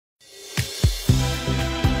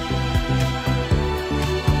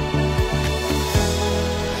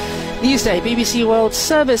Newsday, BBC World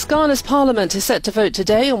Service. Ghana's parliament is set to vote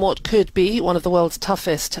today on what could be one of the world's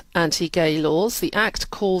toughest anti-gay laws. The act,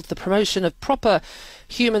 called the Promotion of Proper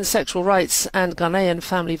Human Sexual Rights and Ghanaian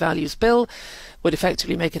Family Values Bill, would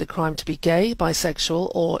effectively make it a crime to be gay,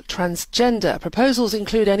 bisexual or transgender. Proposals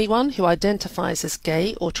include anyone who identifies as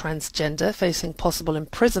gay or transgender facing possible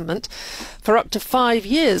imprisonment for up to 5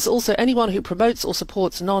 years. Also, anyone who promotes or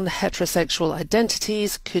supports non-heterosexual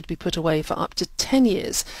identities could be put away for up to 10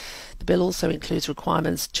 years. The bill also includes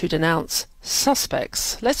requirements to denounce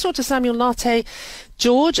suspects. Let's talk to Samuel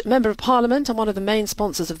Grorge, Member of Parliament and one of the main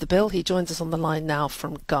sponsors of the bill. He joins us on the line now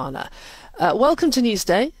from Ghana. Welcome to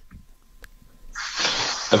Newsday.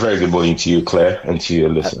 A very good morning to you, Claire, and to your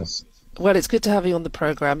listeners. Well, it's good to have you on the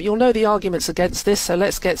programme. You'll know the arguments against this, so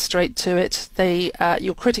let's get straight to it.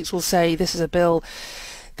 Your critics will say this is a bill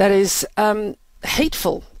that is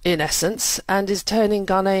hateful, in essence, and is turning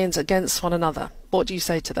Ghanaians against one another. What do you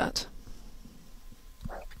say to that?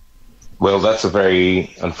 Well, that's a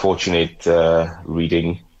very unfortunate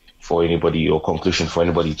reading for anybody, or conclusion for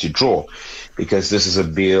anybody to draw, because this is a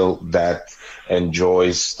bill that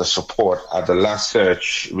enjoys the support. At the last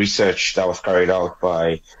research that was carried out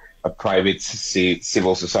by a private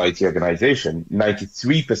civil society organization,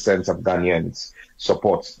 93% of Ghanaians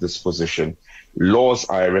support this position. Laws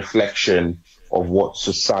are a reflection of what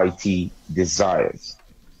society desires.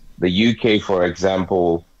 The UK, for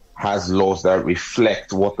example, has laws that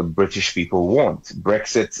reflect what the British people want.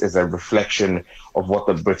 Brexit is a reflection of what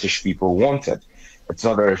the British people wanted. It's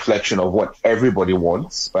not a reflection of what everybody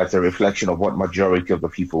wants, but it's a reflection of what majority of the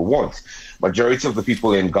people want. Majority of the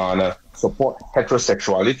people in Ghana support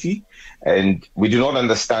heterosexuality, and we do not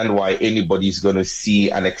understand why anybody is going to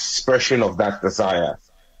see an expression of that desire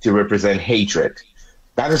to represent hatred.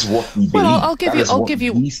 That is what we believe.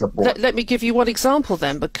 Well, let me give you one example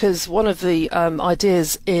then, because one of the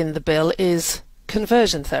ideas in the bill is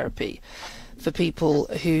conversion therapy for people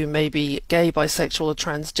who may be gay, bisexual or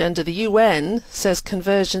transgender. The UN says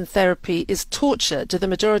conversion therapy is torture. Do the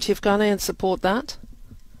majority of Ghanaians support that?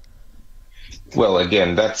 Well,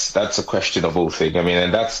 again, that's a questionable thing. I mean,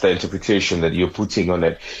 and that's the interpretation that you're putting on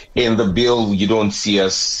it. In the bill, you don't see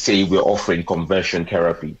us say we're offering conversion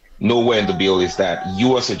therapy. Nowhere in the bill is that.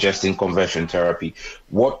 You are suggesting conversion therapy.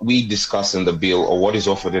 What we discuss in the bill, or what is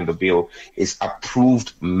offered in the bill, is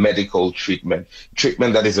approved medical treatment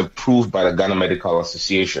that is approved by the Ghana Medical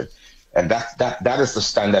Association. And that is the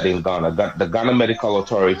standard in Ghana. The Ghana Medical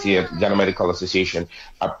Authority and Ghana Medical Association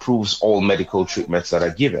approves all medical treatments that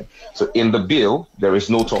are given. So in the bill, there is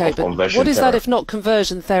no talk of conversion therapy. What is that if not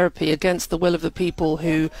conversion therapy against the will of the people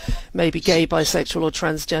who may be gay, bisexual or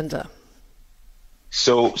transgender?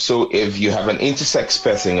 So if you have an intersex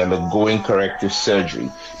person and they're going corrective surgery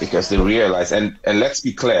because they realize, and let's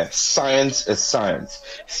be clear, science is science.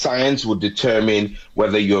 Science will determine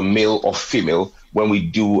whether you're male or female when we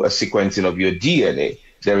do a sequencing of your DNA.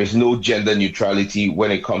 There is no gender neutrality when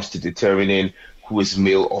it comes to determining who is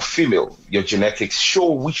male or female. Your genetics show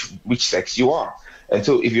which sex you are. And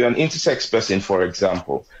so if you're an intersex person, for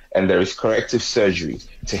example, and there is corrective surgery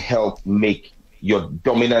to help make your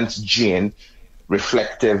dominant gene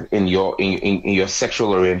reflective in your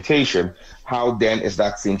sexual orientation, how then is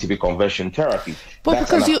that seen to be conversion therapy? Well,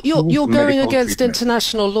 because you're going against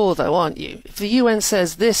international law, though, aren't you? If the UN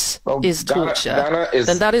says this is torture,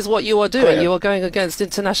 then that is what you are doing. Claire, you are going against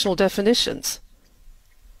international definitions.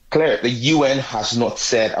 Claire, the UN has not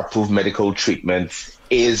said approved medical treatment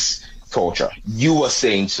is torture. You are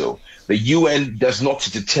saying so. The UN does not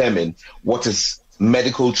determine what is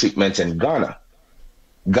medical treatment in Ghana.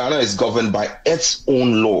 Ghana is governed by its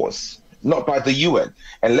own laws, not by the UN.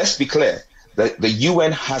 And let's be clear, the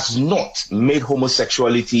UN has not made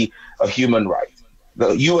homosexuality a human right.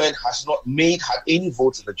 The UN has not had any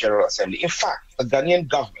votes in the General Assembly. In fact, the Ghanaian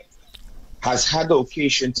government has had the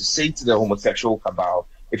occasion to say to the homosexual cabal,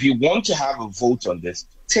 if you want to have a vote on this,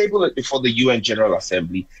 table it before the UN General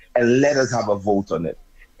Assembly and let us have a vote on it.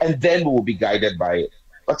 And then we will be guided by it.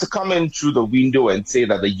 But to come in through the window and say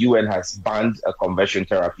that the UN has banned a conversion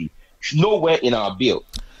therapy, nowhere in our bill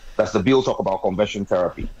does the bill talk about conversion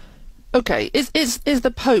therapy. Okay, is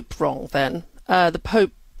the Pope wrong then? The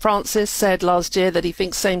Pope Francis said last year that he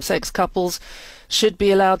thinks same-sex couples should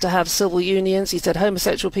be allowed to have civil unions. He said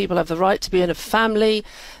homosexual people have the right to be in a family.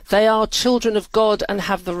 They are children of God and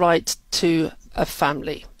have the right to a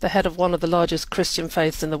family. The head of one of the largest Christian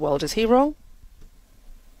faiths in the world. Is he wrong?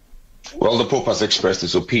 Well, the Pope has expressed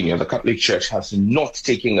his opinion. The Catholic Church has not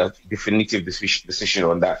taken a definitive decision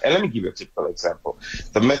on that. And let me give you a typical example.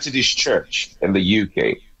 The Methodist Church in the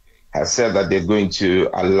UK has said that they're going to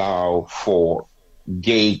allow for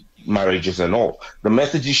gay marriages and all. The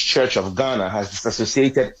Methodist Church of Ghana has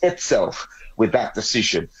disassociated itself with that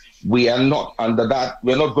decision. We are not under that.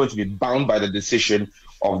 We're not going to be bound by the decision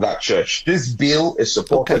of that church. This bill is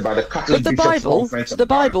supported by the Catholic Bishops' Conference. The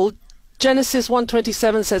Bible, Genesis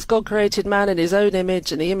 1:27 says God created man in his own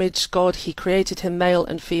image, and the image God, he created him male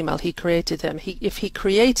and female. He created them. If he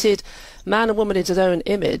created man and woman in his own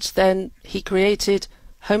image, then he created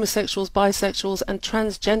homosexuals, bisexuals, and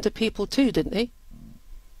transgender people too, didn't he?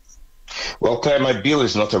 Well, Claire, my bill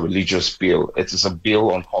is not a religious bill. It is a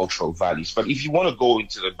bill on cultural values. But if you want to go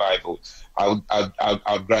into the Bible,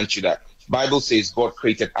 I'll grant you that. Bible says God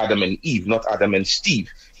created Adam and Eve, not Adam and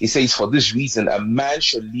Steve. He says, for this reason, a man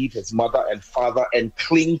shall leave his mother and father and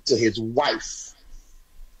cling to his wife.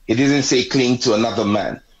 It doesn't say cling to another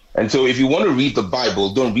man. And so if you want to read the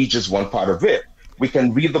Bible, don't read just one part of it. We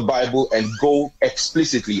can read the Bible and go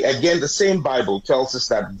explicitly. Again, the same Bible tells us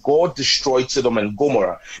that God destroyed Sodom and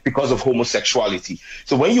Gomorrah because of homosexuality.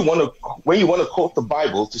 So when you want to quote the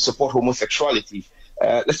Bible to support homosexuality,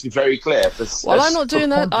 let's be very clear. Well, I'm not doing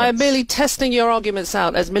that. I'm merely testing your arguments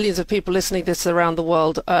out, as millions of people listening to this around the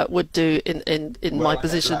world would do in my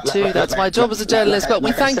position too. That's my job as a journalist. But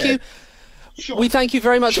we thank you. We thank you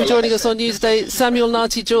very much for joining us on Newsday. Samuel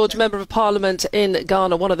Nati George, Member of Parliament in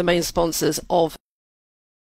Ghana, one of the main sponsors of